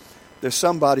perhaps there's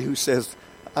somebody who says,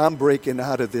 "I'm breaking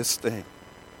out of this thing.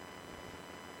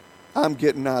 I'm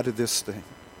getting out of this thing.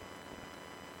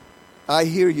 I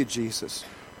hear you, Jesus."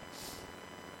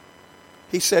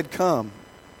 He said, "Come."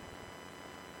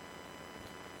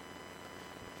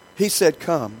 He said,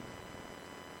 "Come."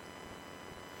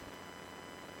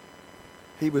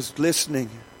 He was listening,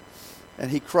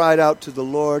 and he cried out to the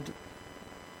Lord.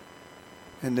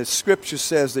 And the scripture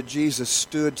says that Jesus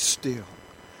stood still.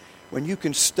 When you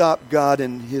can stop God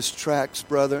in His tracks,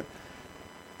 brother,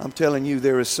 I'm telling you,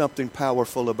 there is something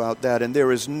powerful about that. And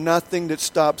there is nothing that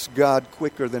stops God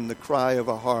quicker than the cry of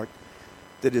a heart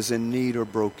that is in need or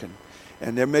broken.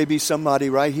 And there may be somebody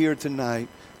right here tonight,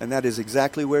 and that is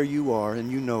exactly where you are,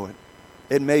 and you know it.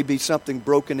 It may be something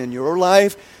broken in your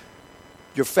life,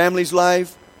 your family's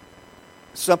life,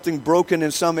 something broken in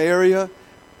some area.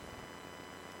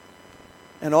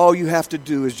 And all you have to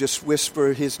do is just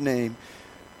whisper His name.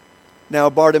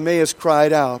 Now, Bartimaeus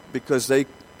cried out because they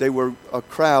were a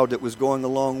crowd that was going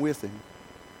along with him.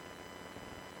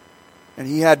 And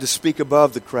he had to speak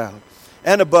above the crowd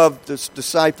and above the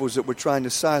disciples that were trying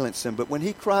to silence him. But when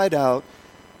he cried out,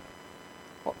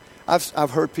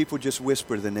 I've heard people just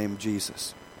whisper the name of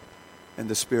Jesus, and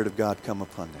the Spirit of God come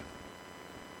upon them.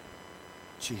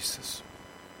 Jesus.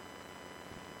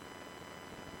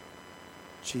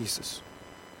 Jesus.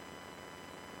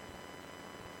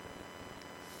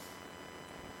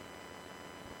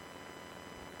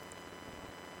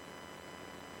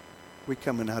 We're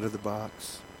coming out of the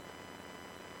box.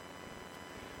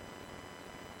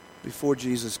 Before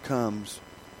Jesus comes,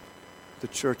 the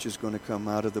church is going to come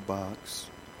out of the box,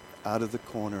 out of the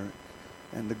corner,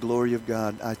 and the glory of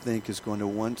God, I think, is going to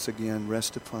once again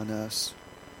rest upon us,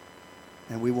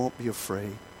 and we won't be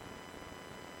afraid.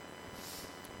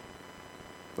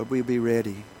 But we'll be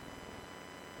ready.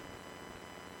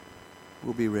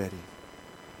 We'll be ready.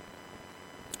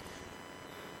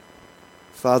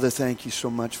 Father, thank you so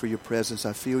much for your presence.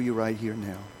 I feel you right here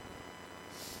now.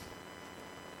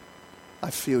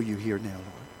 I feel you here now, Lord.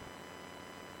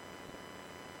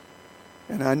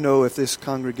 And I know if this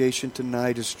congregation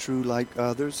tonight is true like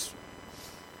others,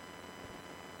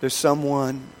 there's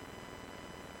someone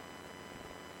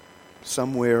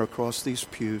somewhere across these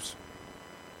pews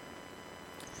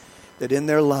that in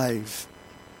their life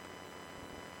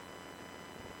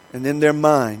and in their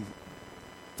mind,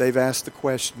 they've asked the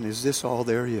question, is this all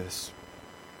there is?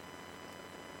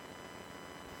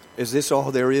 Is this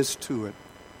all there is to it?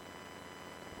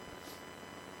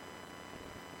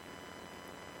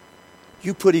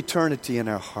 You put eternity in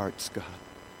our hearts, God.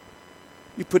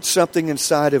 You put something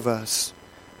inside of us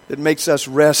that makes us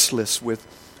restless with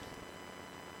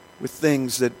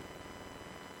things that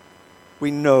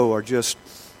we know are just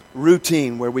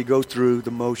routine where we go through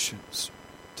the motions.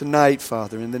 Tonight,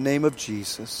 Father, in the name of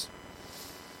Jesus,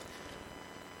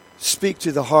 speak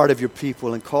to the heart of your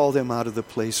people and call them out of the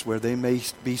place where they may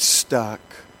be stuck.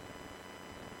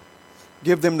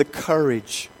 Give them the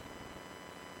courage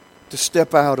to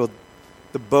step out of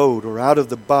the boat or out of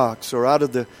the box or out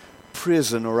of the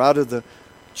prison or out of the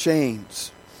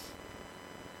chains.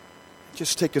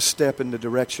 Just take a step in the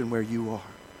direction where you are.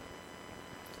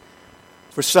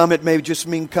 For some, it may just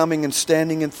mean coming and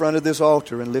standing in front of this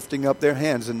altar and lifting up their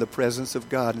hands in the presence of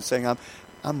God and saying,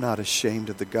 I'm not ashamed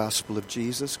of the gospel of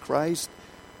Jesus Christ.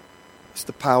 It's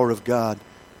the power of God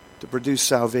to produce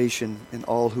salvation in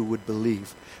all who would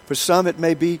believe. For some, it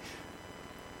may be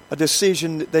a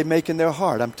decision that they make in their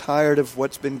heart. I'm tired of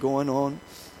what's been going on.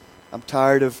 I'm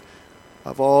tired of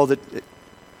all that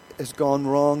has gone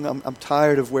wrong. I'm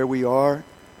tired of where we are.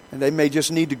 And they may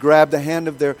just need to grab the hand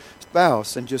of their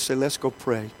spouse and just say, let's go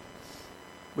pray.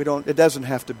 It doesn't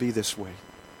have to be this way.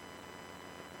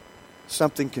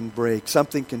 Something can break.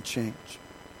 Something can change.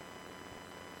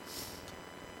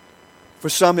 For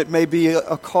some, it may be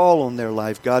a call on their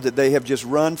life, God, that they have just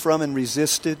run from and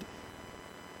resisted.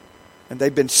 And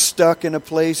they've been stuck in a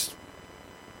place.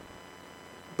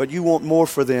 But you want more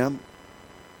for them.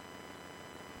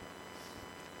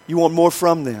 You want more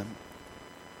from them.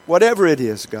 Whatever it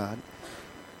is, God,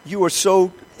 you are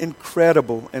so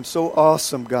incredible and so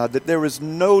awesome, God, that there is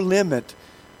no limit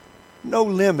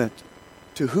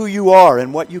to who you are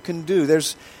and what you can do.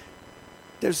 There's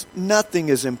nothing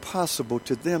is impossible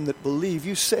to them that believe.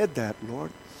 You said that,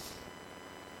 Lord.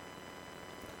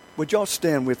 Would y'all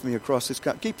stand with me across this?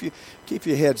 Keep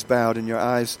your heads bowed and your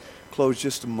eyes closed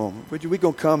just a moment. We're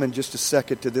going to come in just a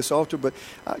second to this altar, but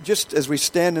just as we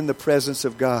stand in the presence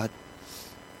of God,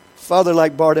 Father,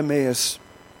 like Bartimaeus,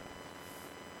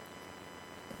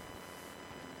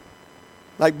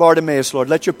 Lord,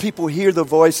 let your people hear the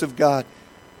voice of God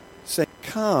say,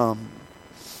 come.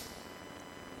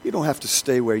 You don't have to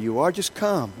stay where you are, just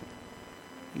come.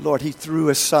 Lord, he threw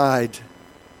aside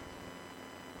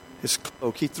his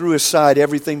cloak. He threw aside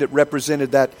everything that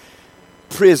represented that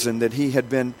prison that he had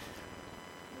been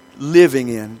living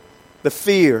in. The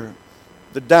fear,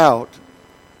 the doubt,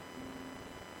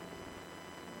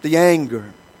 the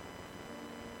anger,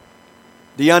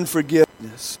 the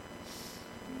unforgiveness.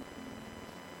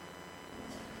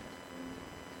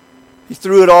 He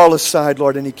threw it all aside,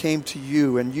 Lord, and he came to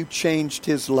you, and you changed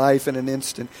his life in an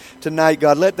instant. Tonight,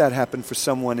 God, let that happen for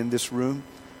someone in this room.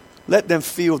 Let them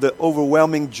feel the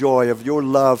overwhelming joy of your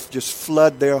love just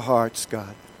flood their hearts,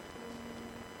 God.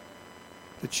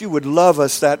 That you would love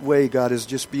us that way, God, is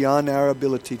just beyond our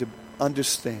ability to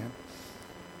understand.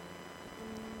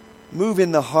 Move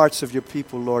in the hearts of your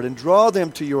people, Lord, and draw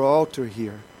them to your altar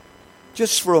here.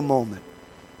 Just for a moment.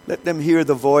 Let them hear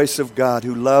the voice of God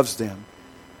who loves them.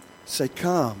 Say,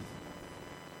 come.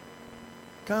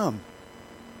 Come.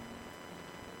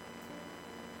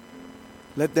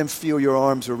 Let them feel your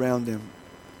arms around them.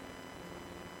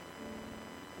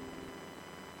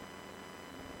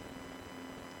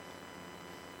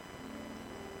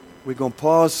 We're going to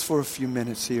pause for a few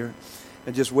minutes here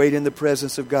and just wait in the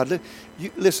presence of God.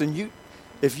 Listen,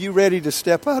 if you're ready to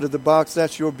step out of the box,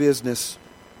 that's your business.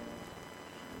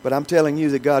 But I'm telling you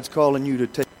that God's calling you to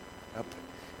take it up.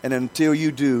 And until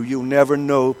you do, you'll never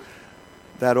know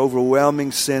that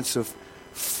overwhelming sense of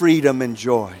freedom and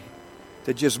joy.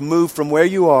 To just move from where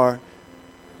you are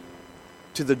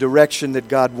to the direction that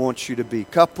God wants you to be.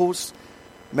 Couples,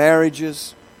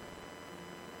 marriages,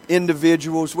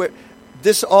 individuals.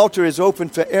 This altar is open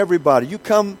for everybody. You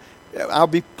come, I'll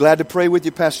be glad to pray with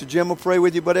you. Pastor Jim will pray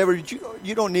with you. Whatever,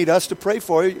 you don't need us to pray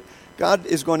for you. God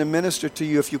is going to minister to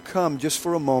you if you come just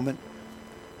for a moment.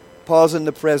 Pause in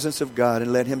the presence of God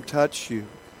and let him touch you.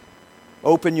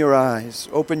 Open your eyes,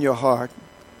 open your heart,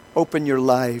 open your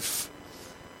life,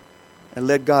 and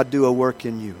let God do a work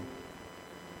in you.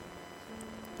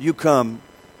 You come.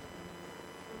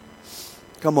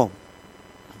 Come on.